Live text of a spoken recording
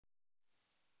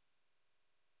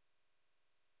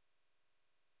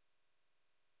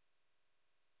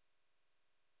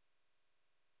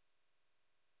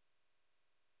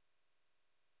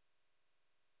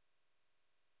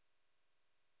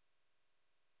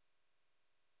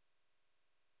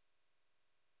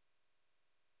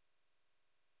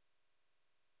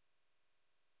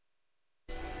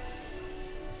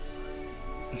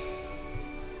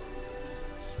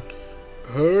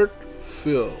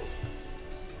Hurtfield,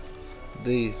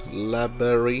 the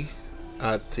library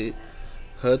at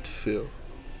Hurtfield.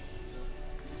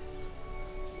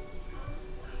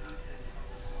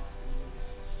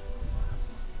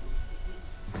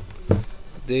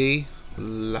 The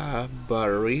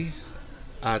library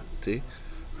at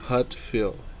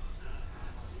Hurtfield.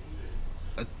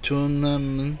 A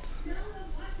tournament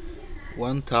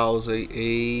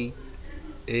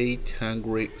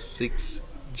 1806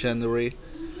 January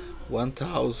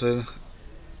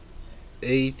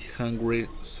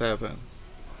 1807.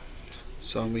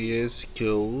 Some years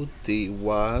ago, there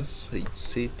was a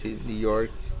city in New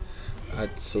York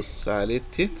at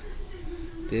Society,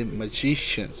 the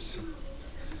magicians.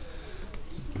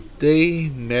 They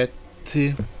met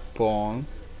upon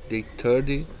the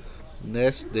third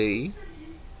next day,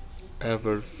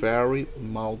 ever very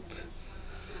mouth.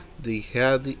 They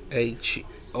had each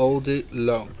other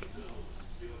long.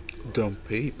 Done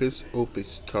papers of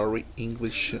story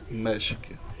English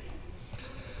magic.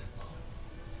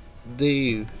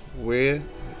 They were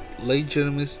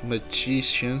legitimate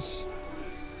magicians,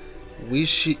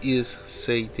 which is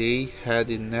say they had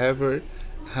never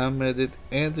hammered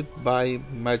and by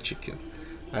magic,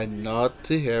 and not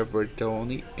ever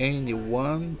done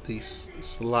anyone the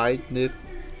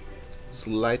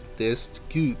slightest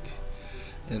good.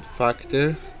 In fact,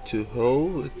 to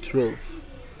hold the truth,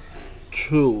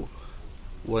 true,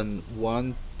 when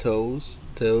one tells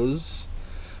those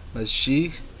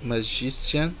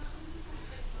magicians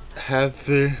have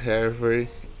ever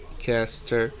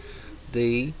cast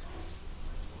the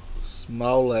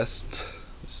smallest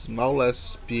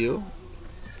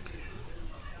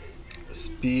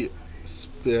spe-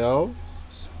 spell,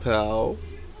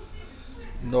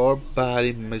 nor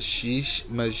by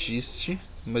magic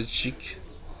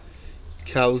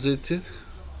caused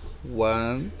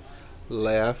one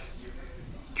laugh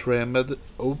trembled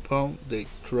upon the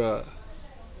tree,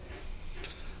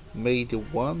 made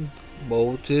one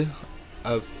mouth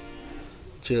of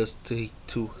just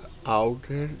to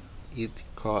alter it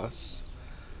cause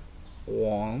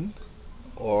one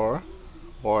or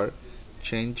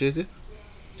changed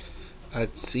a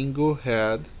single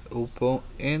head upon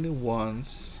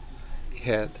anyone's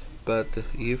head, but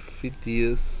if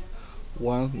this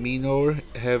one minor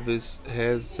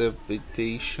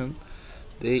hesitation,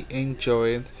 they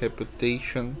enjoyed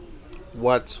reputation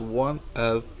was one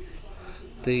of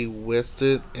the West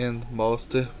and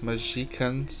most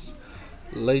magicians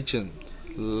legend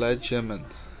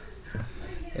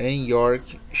in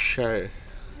Yorkshire.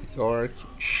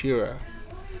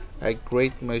 A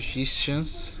great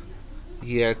magicians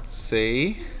yet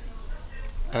say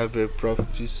of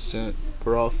professions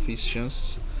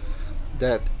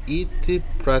that it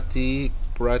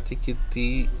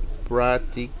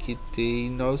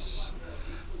practitioners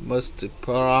must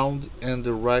pound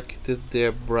and rack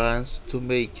their brains to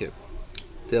make it.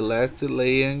 The last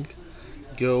laying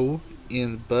go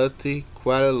in, but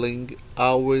quarreling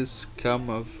always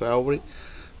come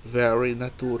very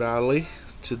naturally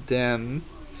to them,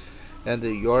 and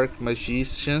the York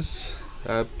magicians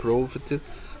proved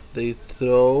they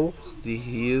throw the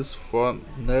hills for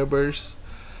numbers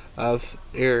of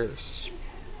years,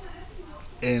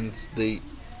 and the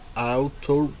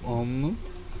autumn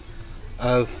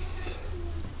of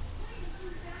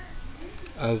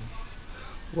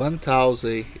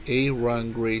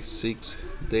 1806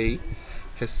 they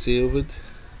received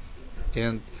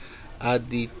an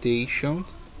addition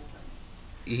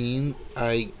in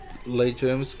a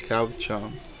legend called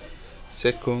John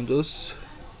Secundus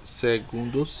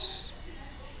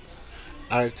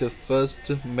at the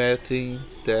first meeting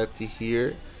that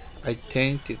year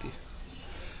attended.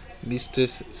 Mr.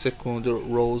 Secundus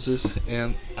roses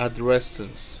and addressed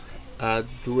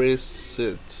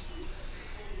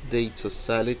the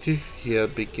society. He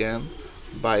began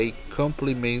by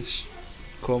complimenting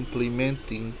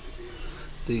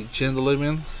the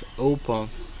gentleman upon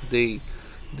the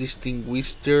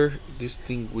distinguished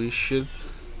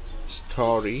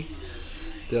story.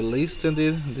 They listed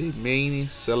the many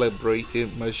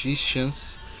celebrated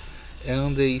magicians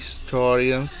and the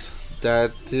historians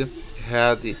that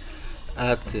had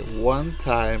at one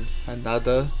time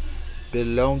another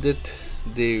belonged to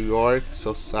the York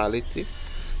Society.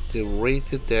 They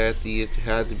rated that it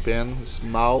had been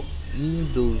small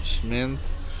inducement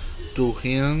to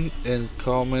him and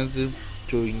commented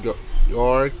to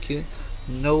York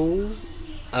know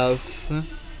of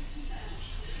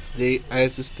the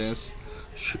existence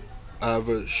of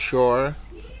a shore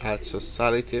at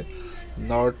society,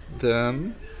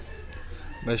 northern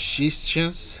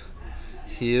magicians.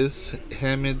 His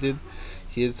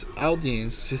His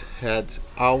audience had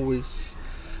always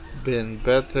been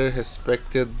better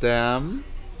respected than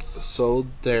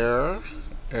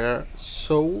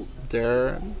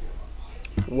southern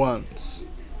ones.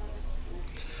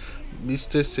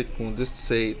 Mr. Secundus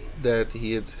said that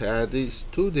he had had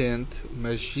student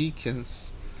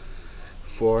magicians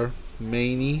for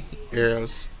many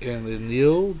years and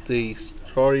knew the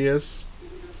stories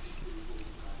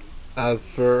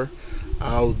of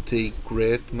all the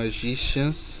great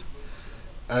magicians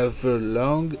ever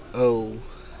long ago.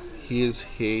 His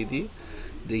head,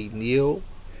 the new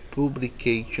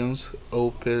publications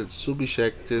open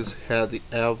subjects had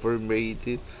ever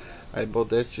made a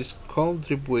modest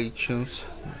contributions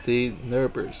the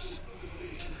numbers,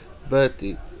 but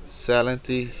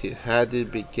silently he had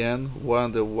begun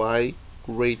wonder why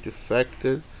great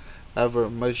factor ever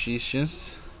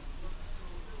magicians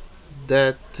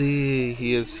that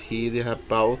he is here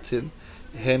about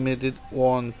hemmed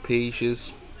on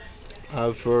pages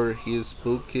of his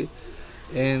book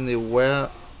and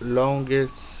well longer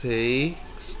say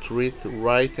street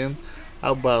writing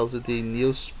about the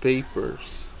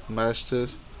newspapers.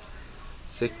 Masters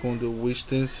second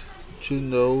wishes to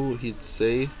know he'd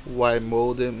say why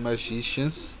modern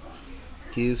magicians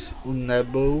is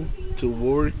unable to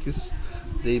work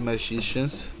the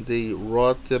magicians they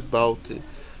wrote about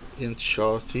in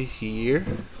short here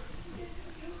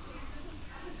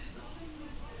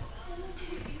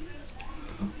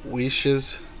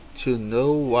wishes to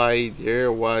know why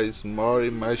there was more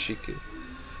magic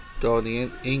done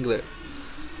in England.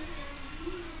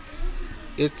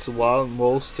 It's one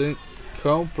most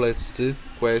complex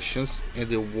questions in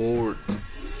the world.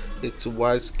 It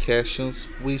was questions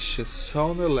which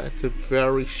sounded like a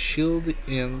very shield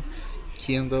in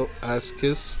Kindle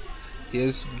asks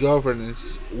his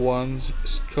governance one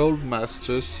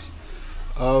schoolmasters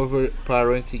over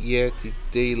parent yet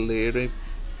they later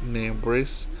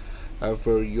members of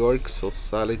York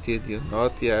Society did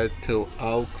not yet to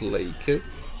outlaker.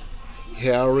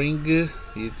 Hearing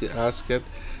it asked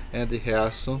and the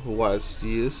reaction was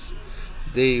this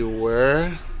they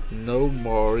were no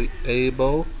more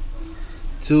able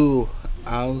to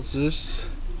answer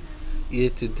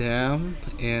it than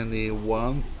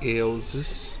anyone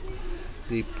else's.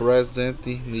 The president of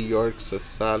the New York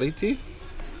Society,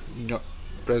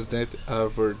 president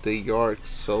of the York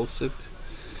Society,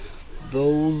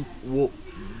 those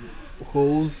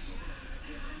whose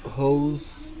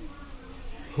whose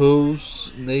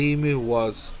whose name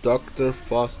was Dr.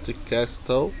 Foster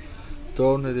Castell,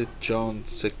 turned John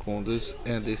Secundus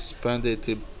and expanded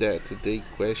that the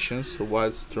question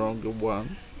was strong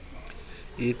one.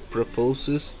 It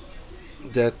proposes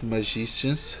that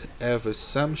magicians have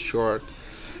some sort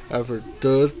of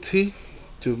dirty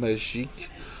to magic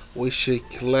which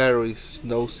carries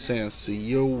no sense.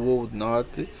 You would not,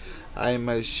 I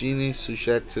imagine,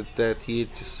 suggest that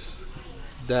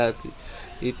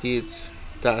it is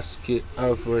task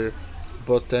of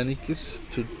botanics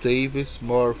to Davis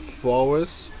more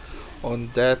flowers on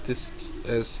that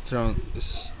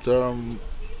astronomers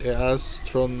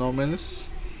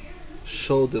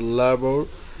should labor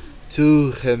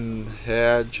to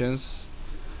enhance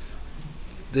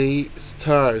the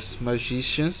stars.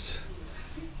 Magicians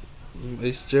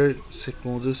Mr.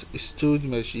 Secundus studied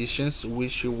magicians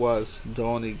which was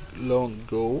done long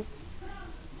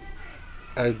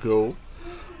ago.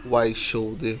 Why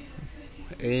should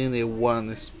anyone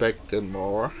expect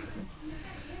more?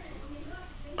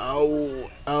 How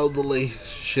elderly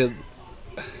should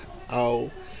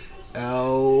how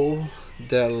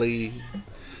elderly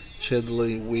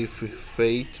children with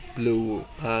fate blue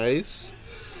eyes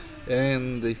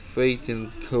and the fate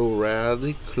in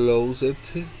red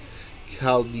closet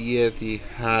called yet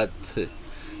hat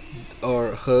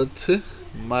or hut.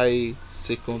 My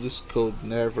secondus could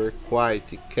never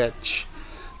quite catch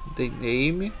the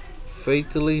name.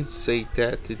 Fatally say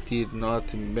that it did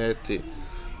not matter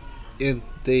in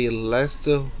the last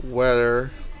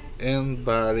whether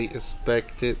anybody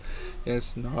expected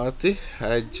it's not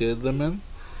a gentleman.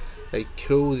 I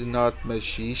could not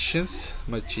magic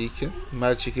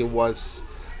was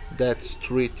that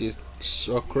street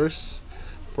suckers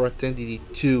pretended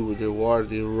to the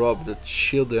world rob the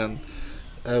children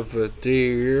of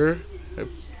their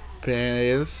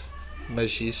parents.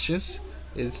 Magicians,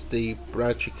 it's the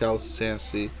practical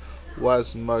sense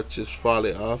was much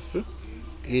folly of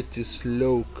its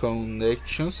slow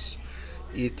connections.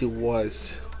 It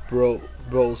was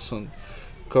boson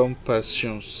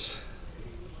compassions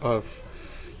of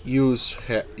use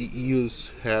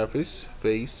harvest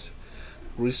face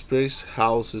whispers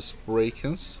houses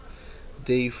breakings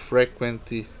They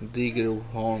frequently dig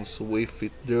holes with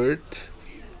dirt,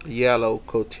 yellow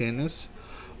cottons.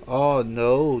 Oh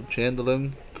no,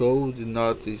 gentlemen, could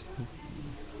not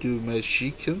do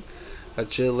magician. A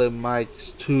gentleman might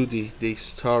study the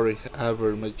story of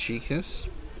magicians.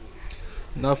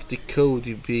 Not the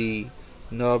could be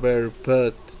noble,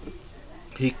 but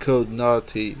he could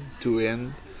not do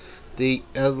end. The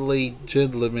elderly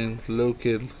gentleman looked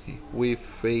with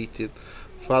fated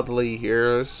fatherly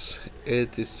ears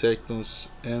at the seconds,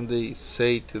 and they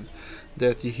said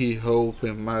that he hoped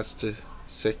Master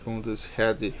Secundus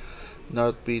had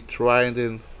not been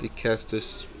trying to cast a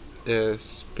spell.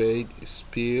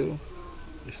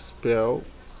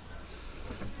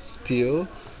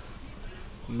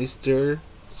 Mr.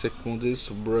 Secundus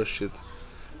brushed,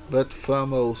 but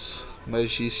famous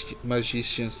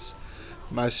magicians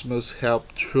Maximus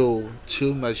helped through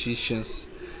two magicians,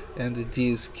 and in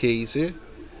this case,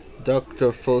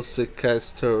 Dr. Foster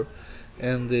Castor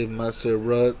and the Master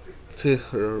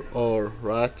Rutter or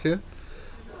Ratter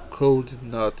could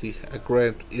not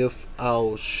agree if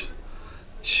ouch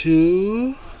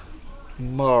to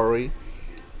Maury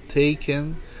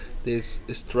taken this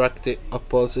strict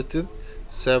opposite.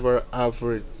 Several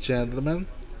other gentlemen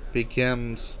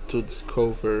began to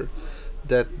discover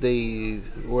that they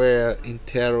were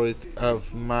entirely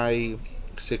of my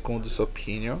second's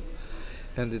opinion,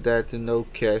 and that no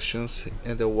questions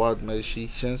in the wild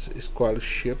magician's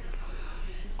scholarship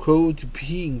could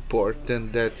be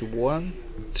important. That one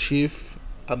chief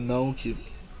among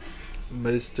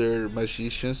Mr.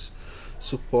 Magician's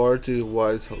support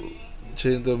was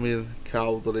gentleman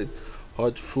called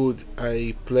hot food,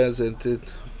 a pleasant,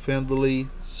 friendly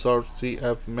sort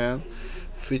of man,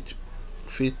 fit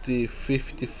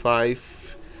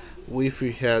 55 with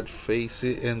red face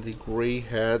and the gray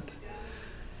head.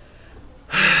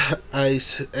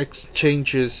 Ice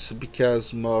exchanges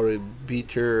because more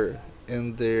bitter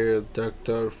and their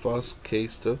Dr.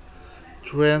 Foscasto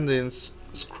trending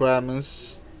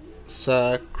scrams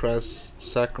sacraments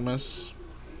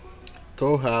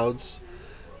Torhalds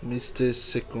Mr.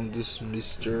 Secundus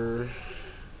Mr.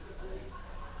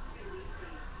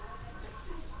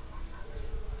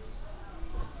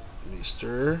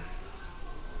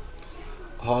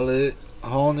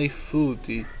 Honey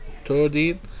Food told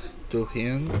it to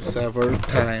him several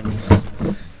times,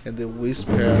 and the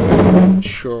whisper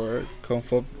sure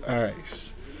comfort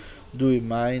eyes. Do you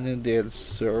mind that,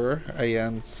 sir? I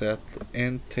am set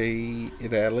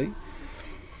entirely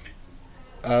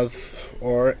of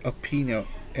our opinion,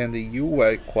 and you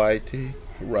are quite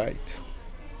right.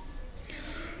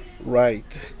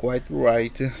 Right, quite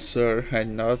right, sir. I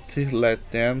not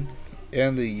let them,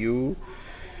 and you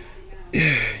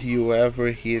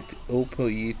ever hit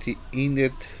opioid in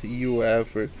it, you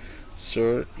ever,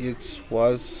 sir. It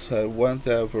was one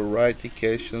of the right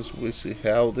occasions which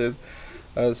held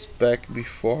us back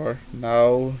before.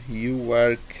 Now you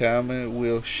are coming,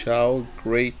 will shout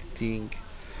great thing.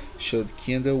 Should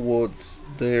Kindle Woods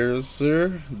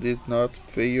Desert did not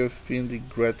fail feeling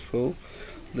grateful.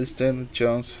 Lieutenant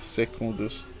John's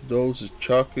Secundus, those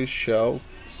chocolate shall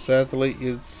sadly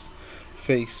its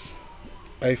face.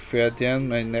 I fear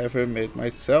then I never made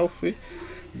myself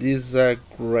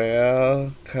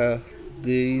disagreeable.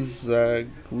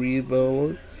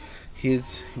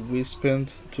 His whispered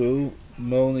to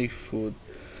money food.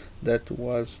 That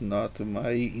was not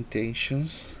my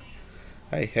intentions.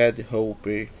 I had hope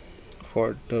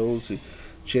for those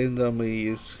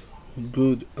gentlemen's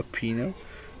good opinion.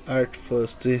 At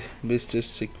first, Mr.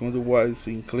 Secund was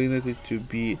inclined to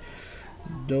be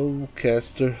no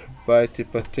caster, but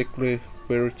particularly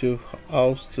where to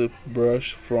also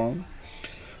brush from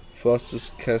Foster's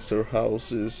castle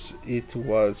houses. It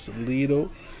was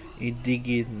little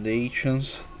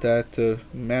indignations that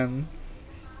man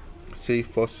say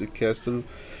Foster Castle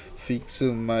fix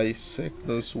my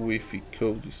sickness with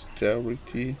cold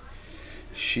austerity.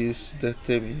 She's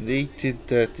determined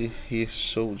that he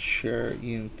should share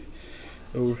in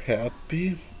our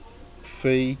happy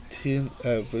fate in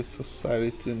every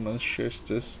society.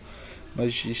 Manchester's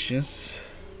magicians,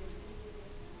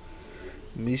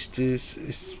 Mr.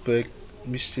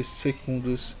 Mr.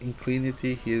 Secundus inclined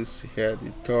his head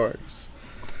towards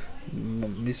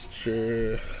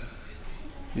Mr.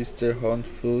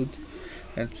 Hornfoot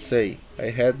and say, I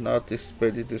had not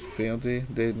expected to find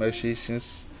the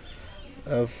magicians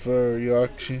of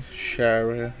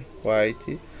Yorkshire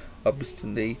quite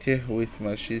obstinate with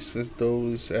magicians,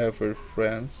 those ever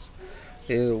friends.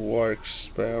 It works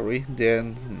better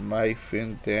than my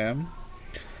friend them.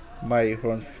 My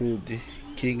Hornfoot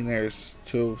Kigners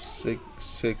to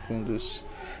Secundus.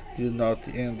 do not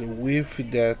end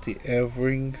with that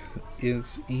Evering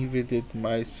is invaded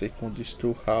my second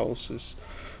two houses,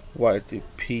 while the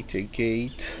Peter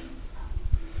Gate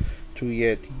to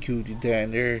yet good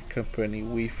dinner company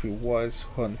with was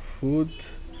on food,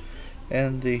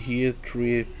 and the here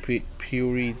three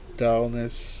pure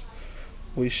downers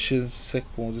which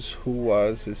seconds who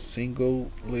was a single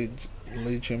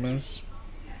legiment,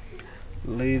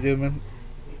 ladies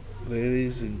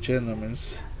and gentlemen,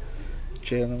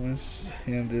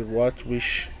 and what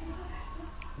wish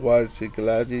was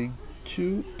glad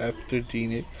to after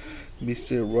dinner.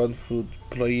 Mr. Runfoot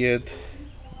played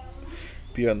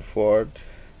pianoforte,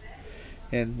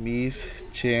 and Miss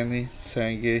Jenny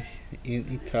sang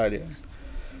in Italian.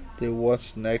 There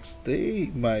was next day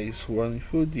Miss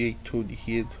Runfoot told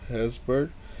his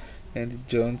husband, and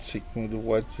John seconded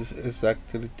what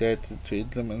exactly that the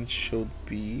gentleman should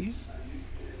be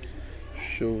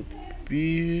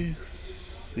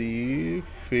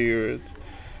seafared.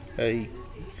 I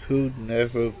could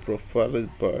never profile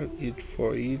but it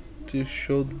for it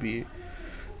should be.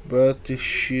 But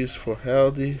she's for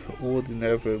healthy would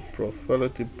never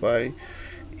profited by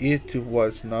it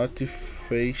was not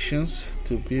patience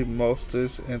to be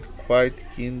masters and quite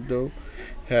kindle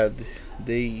had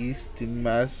they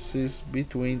masses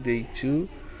between the two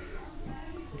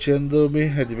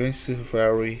gentlemen advanced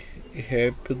very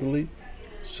rapidly,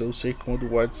 so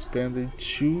second was spending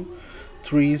 2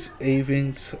 3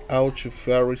 evenings out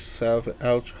very seven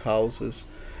out houses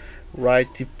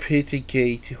right Petty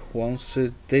Gate once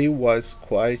they was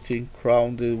quite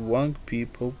crowded young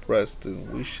people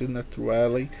present which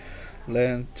naturally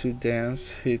learned to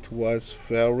dance. It was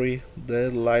very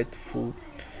delightful.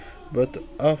 But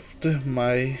after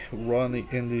my running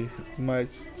and my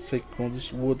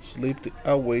seconds would slip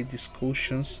away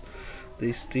discussions, the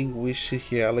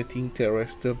distinguished reality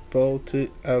interested both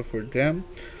over them.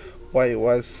 Why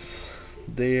was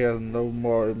there no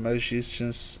more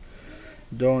magicians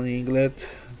down in England?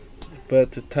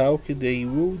 But talk they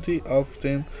would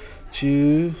often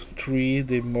 2 3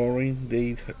 the morning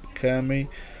they came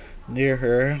near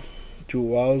her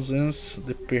to thousands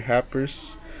the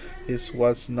perhaps it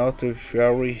was not a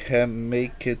very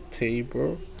ham-make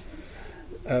table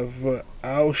of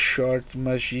all short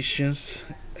magicians,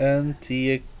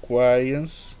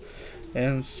 antiquarians,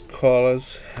 and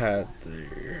scholars had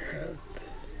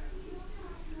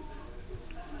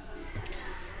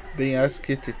been asked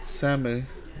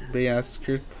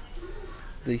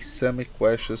the same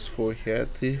questions for yet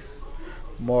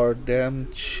more than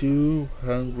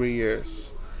 200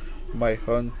 years. My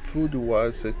own food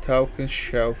was a talking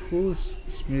shellful,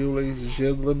 smiling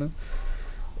gentleman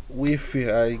with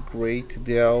a great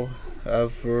deal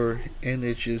of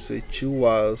energies. 2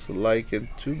 hours like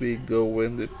to be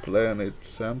going the planet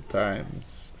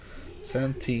sometimes.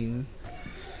 Something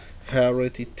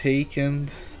already taken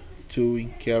to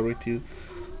incarnate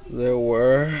there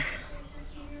were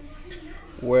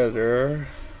whether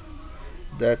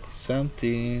that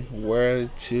something were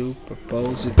to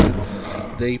propose it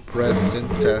the president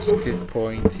task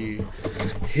point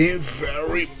him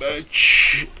very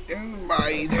much in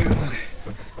mind.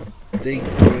 The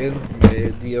grand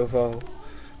medieval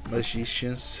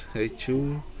magicians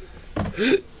too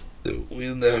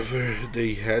whenever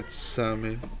they had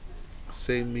some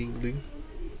seemingly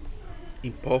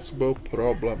impossible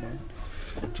problem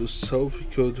to solve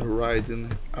could write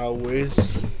in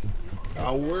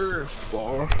hour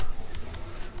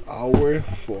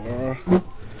for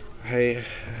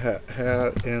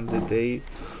and the day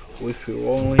with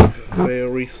only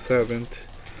very seventh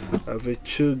of it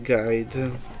to guide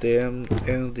them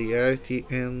and the art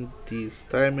and this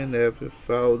time never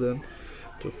found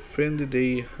to find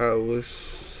the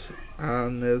house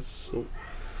honest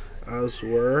as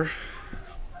were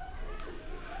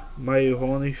my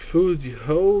only food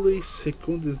wholly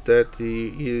seconds that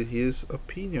his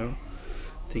opinion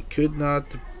they could not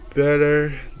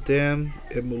better than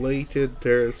emulated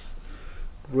theirs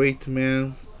great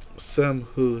men, some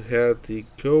who had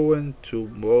gone to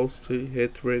most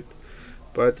hatred,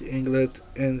 but England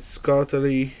and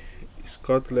Scotland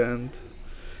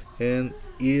and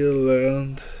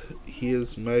Ireland,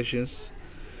 his magicians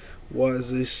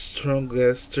was the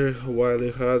strongest, while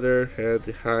the other had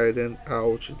hidden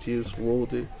out this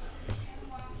wood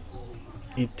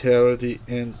entirely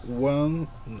and one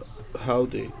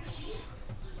howdays.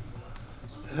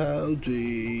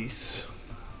 Howdays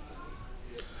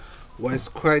was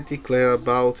quite clear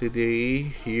about the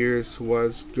years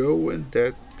was going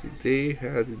that they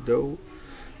had though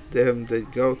them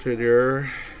that got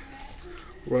there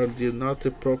were did not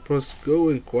purpose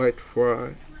going quite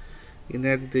far and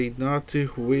that they not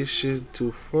wish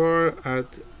too far at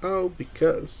all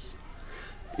because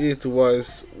it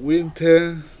was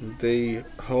winter. The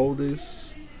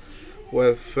holidays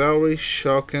were very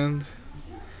shocking.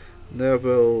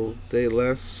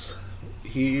 Nevertheless,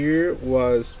 here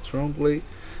was strongly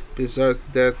desired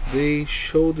that they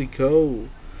should go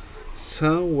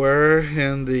somewhere,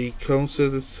 and they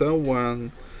consulted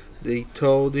someone. They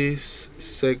told these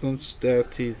seconds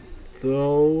that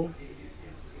though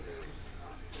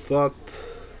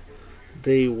thought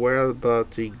they were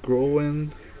but the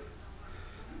growing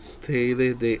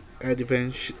stated the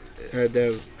advantages.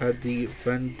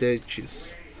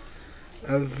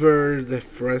 However, the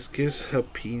Fresco's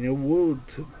opinion would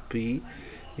be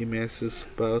immense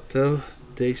battle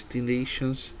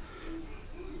destinations,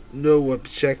 no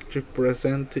objective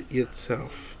presented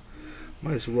itself.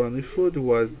 Mas Running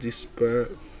was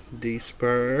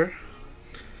despair,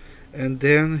 and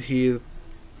then he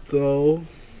thought,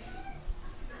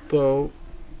 thought,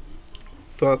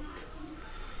 thought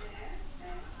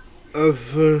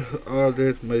of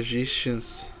other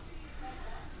magicians.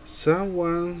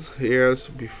 Someone years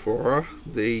before,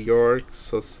 the York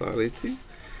Society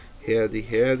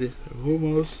had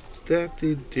rumors that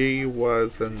there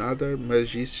was another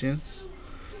magician.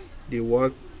 The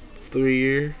what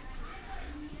three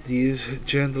these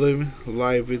gentlemen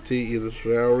lived in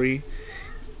very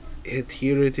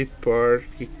adhered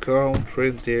party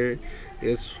country there.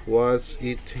 It was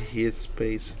his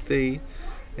space day,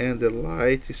 and the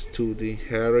light to the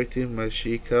inherited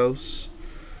magical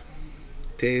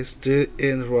taste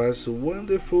and was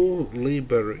wonderful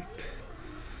liberate.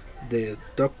 The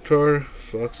Dr.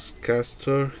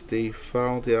 Foxcaster they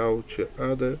found out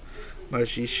other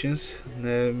magicians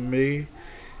named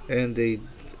and they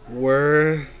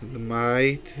were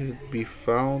might be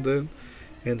found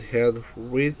and had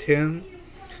written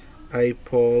a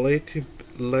polite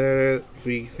letter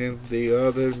inviting the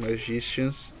other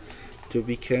magicians to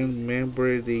become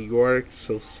members of the York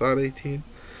Society.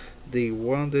 The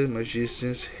wounded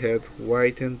magician had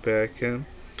written back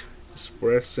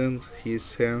expressing his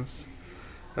sense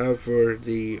over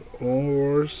the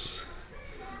honors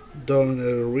done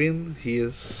in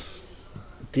his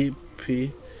deep,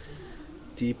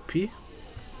 deep,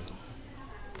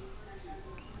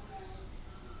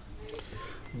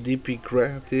 deep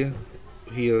gratitude.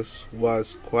 His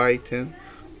was quite an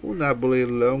unably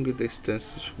long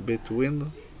distance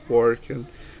between working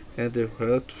and the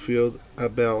Hutfield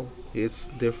about its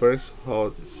diverse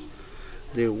holidays.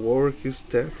 The work is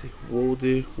that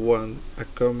would one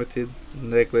accommodated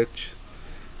neglect,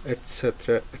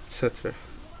 etc., etc.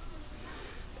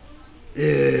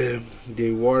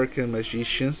 The working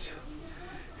magicians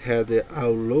had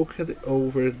all looked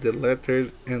over the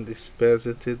letter and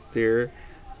disposed their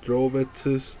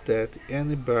drawbacks that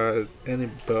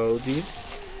anybody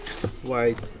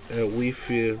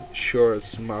with a short,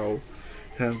 small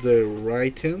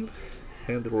handwriting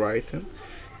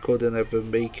could never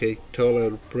make a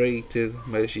tolerated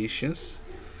magicians.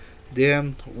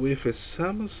 Then, with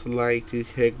some slight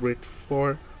regret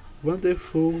for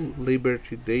wonderful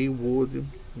liberty they would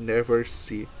never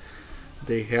see,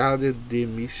 they had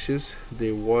dismissed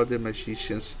the other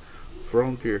magicians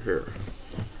from their hair.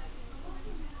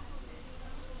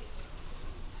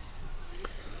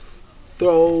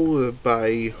 Though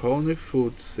by honey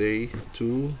food say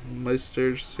to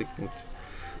Mr. Sigmund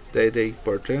that the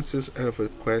importance of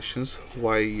questions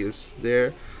why is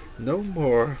there no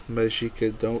more magic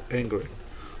than anger,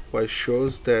 what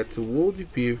shows that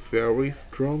would be very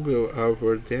strong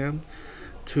over them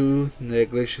to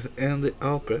neglect and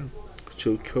open.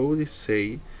 To could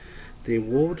say the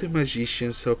old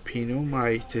magician's opinion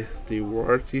might the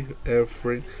worthy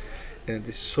every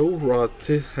and so wrote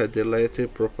the letter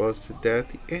proposed that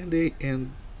and they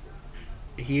and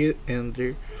he and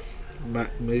their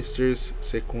masters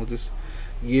secondus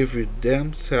give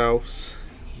themselves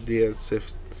their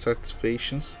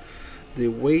satisfactions. They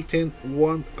waited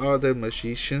one other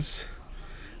magicians.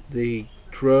 The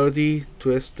truly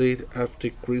twisted after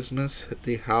Christmas,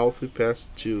 the half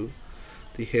past two.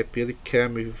 The happy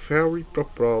came very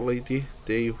properly.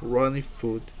 They running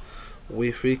food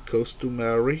with a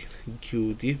customary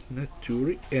good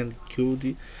nature and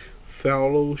good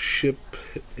fellowship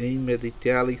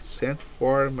immediately sent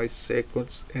for my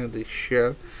seconds and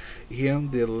shared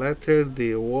him the letter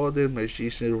the other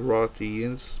magician wrote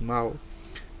in small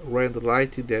red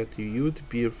light that you'd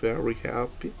be very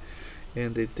happy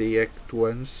and they at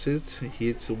once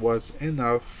it was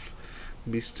enough.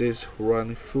 Mr.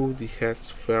 Runfood had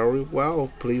very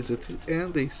well pleased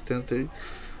and instantly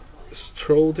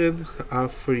strode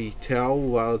after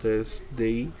tell others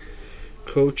they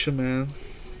Coachman,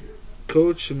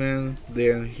 Coachman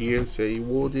then hears a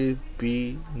would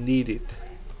be needed.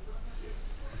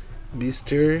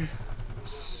 Mr.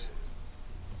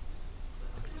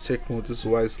 Secundus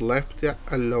was left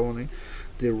alone.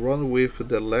 They run with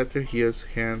the letter in his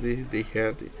hand. They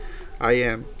had, I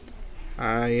am,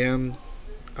 I am,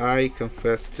 I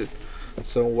confessed it.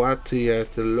 Somewhat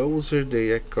yet looser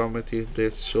they accommodated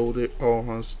the shoulder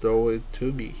arms though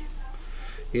to me.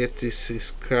 It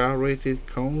is clearly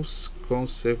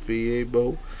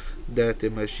conceivable that the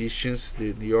magicians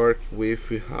did York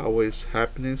with always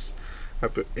happiness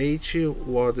after each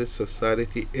water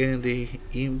society and the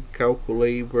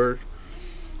incalculable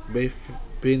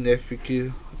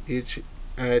benefit each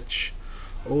at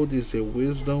all this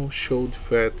wisdom showed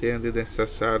fat and the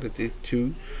necessity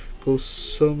to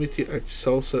consume it at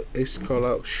saucer a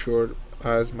scholar short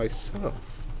as myself.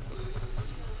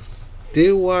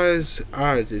 There was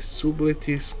the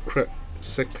subtlety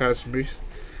sarcasm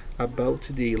about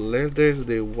the leather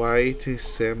the white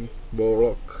Sam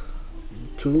Bullock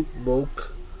to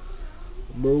bulk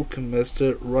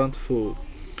Mr. Runford.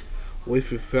 With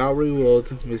very old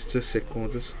Mr.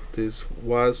 Secundus, this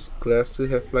was glassly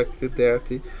reflected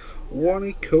that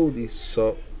one could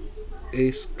so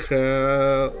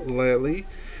scarcely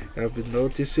have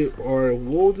noticed or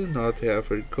would not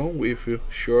have gone with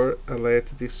sure I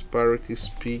let the spirit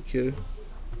speak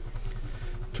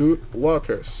through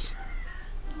waters.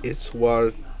 Its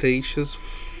flirtatious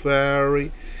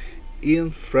very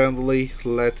unfriendly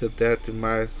letter that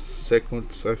my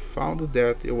seconds I found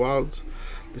that it was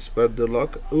despite the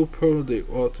lock upon the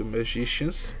other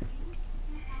magicians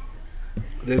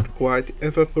that quite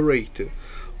evaporated.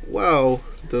 Well,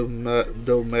 the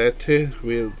matter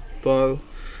will thought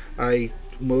I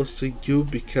mostly do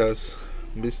because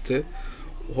Mr.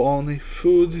 Only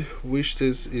food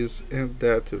wishes is and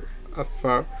that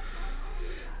afar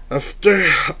after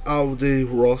all the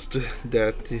roast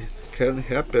that can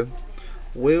happen.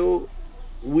 Well,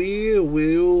 we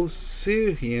will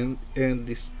see him and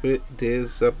this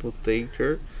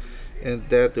amputator, and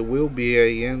that will be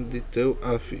a end to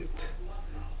of it.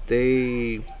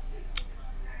 They,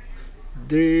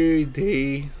 they,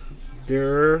 they,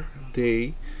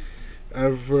 they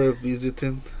ever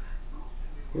visited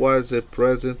was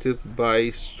presented by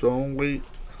strongly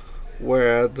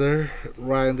weather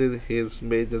rendered his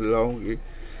made long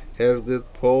has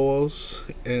good poles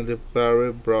and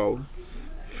very brown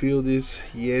fields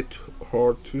yet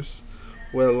hortus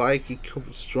were like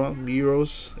strong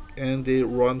mirrors and they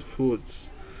run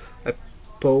foods. A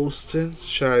post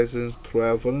shies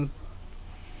traveling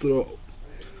through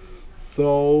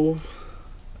though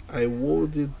I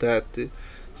would that the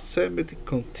Semitic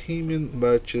containment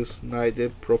matches neither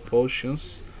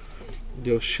proportions,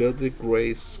 the shaded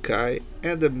grey sky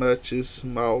and the much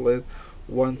smaller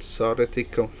one solid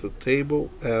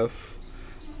comfortable earth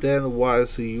than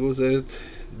was used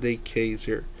the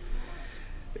Kaiser.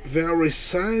 Very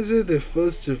sized the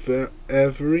first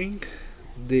evering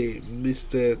the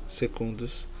Mr.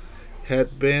 Secundus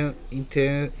had been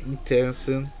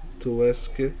intention to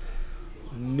ask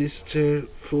Mr.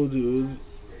 Food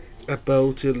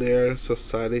about their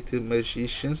society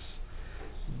magicians,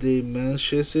 the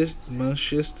Manchester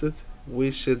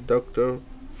which Dr.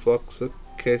 Fox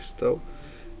Castle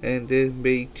and the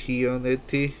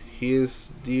Maternity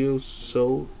his deal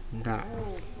so now.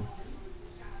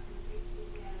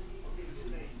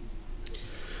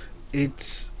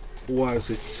 It was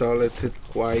its solid,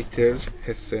 quieter,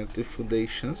 recent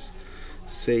foundations,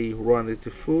 say running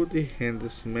the food, and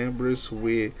its members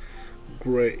were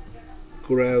great.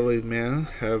 Gravely men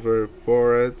have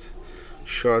poured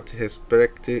short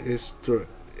respected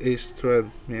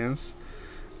instruments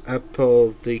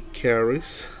upon the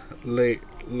carries,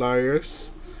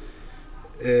 liars,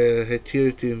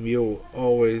 retired mule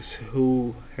always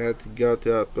who had got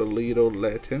up a little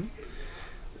Latin,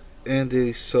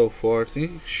 and so forth,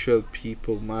 should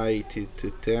people might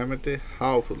to tempt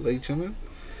half legion.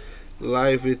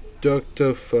 Live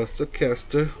Dr. Foster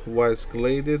Castor was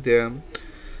glad then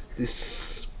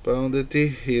despondent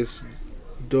his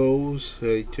those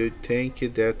to think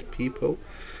that people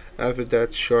after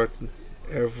that short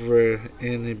ever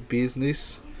in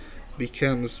business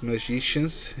becomes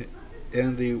magicians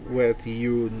and what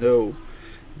you know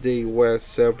there were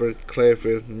several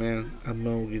clever men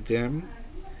among them.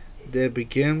 That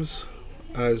begins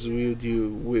as we do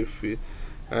with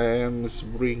I am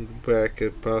bring back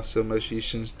partial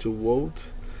magicians to world.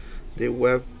 They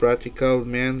were practical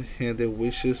men and the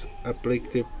wishes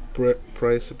applicable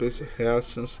principles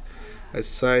essence as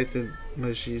sighted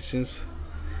magicians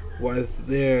what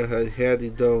they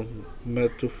had done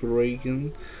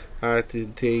metaphorican At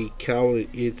they call it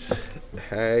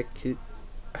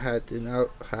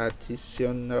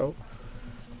hadinational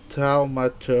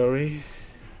traumatori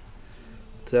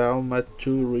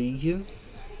traumaturgy.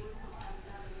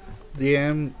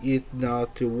 Them it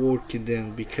not working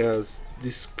then because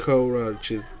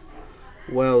discouraged.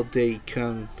 Well, they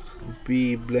can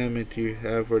be blamed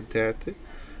over that,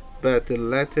 but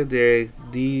later their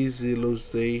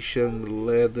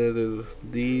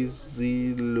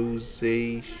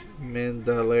disillusionment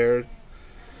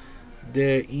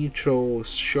the intro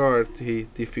short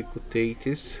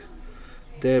difficulties.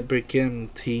 They began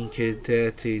thinking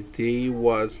that they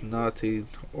was nothing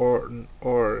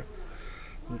or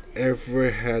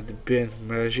ever had been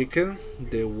magical.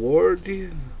 The word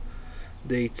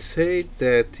they say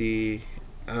that the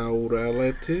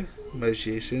aurality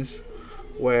magicians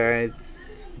were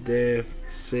the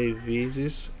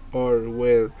saviors or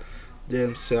were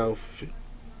themselves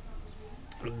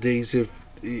deserve,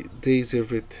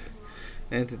 deserve it,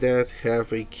 and that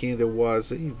have a kingdom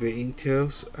was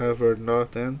inventors over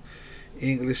northern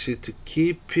English to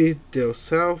keep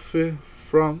themselves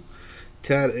from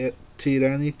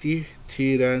tyranny.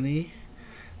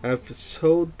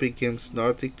 Episode begins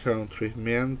Nordic country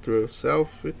men through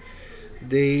self.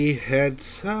 They had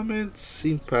summoned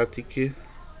sympathetic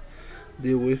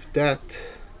deal with that.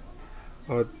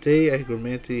 Or they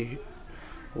argumented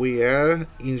we are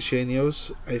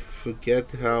ingenious. I forget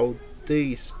how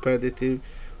they spent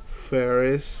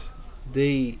Ferris.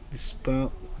 They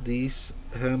spun this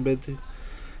hammered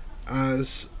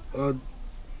as I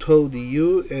told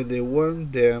you and they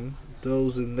won them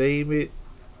those named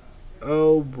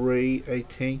Aubrey I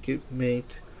think it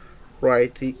meant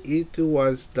right it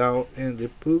was down and they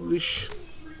published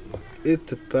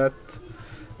it but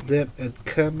them and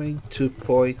coming to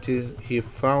point he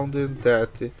found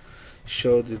that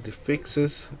showed the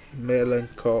fixes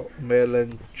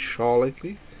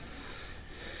melancholically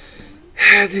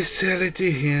had decided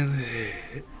him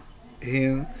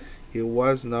he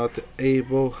was not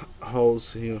able to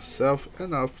house himself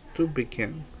enough to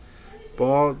begin.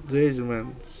 Paul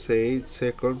Dredman said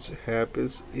seconds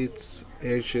happens its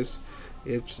ages.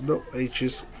 It's no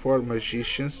ages for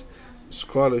magicians.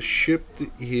 Scholarship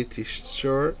it is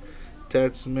sure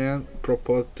that man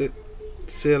proposed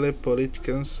silly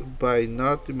politicians by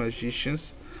not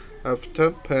magicians. Of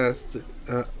time passed,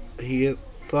 he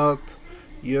thought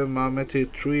your moment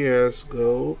 3 years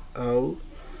ago. Oh,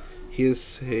 he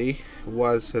say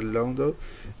was in London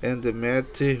and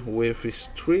met with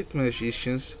street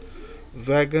magicians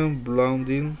vegan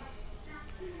blondie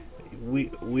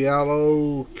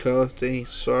yellow curtain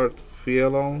sort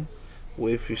film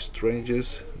with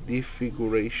strange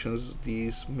disfigurations.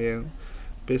 These men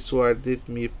persuaded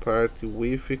me part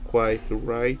with quite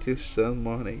right some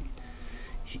money.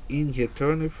 In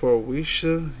return for which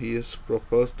he is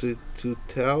proposed to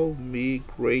tell me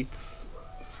great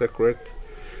secret.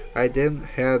 I then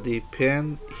had the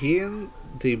pen in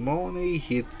the money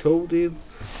he told him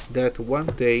that one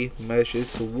day magic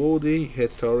would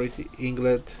restore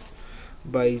England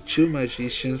by two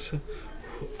magicians.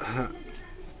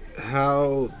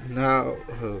 How now?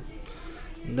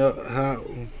 No, how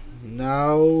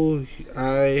now?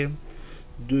 I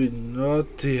do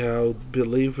not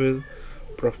believe in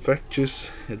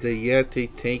prophecies that yet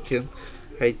taken.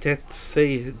 I did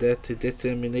say that the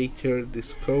determinator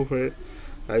discovered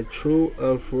I true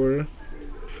over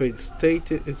fate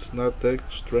state it's not the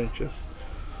strangest.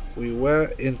 We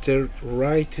were entered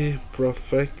right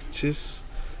prophecies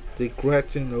the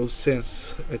great no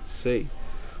sense, I'd say.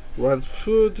 One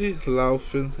food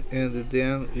laughing and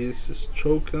then is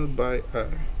stroken by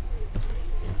her.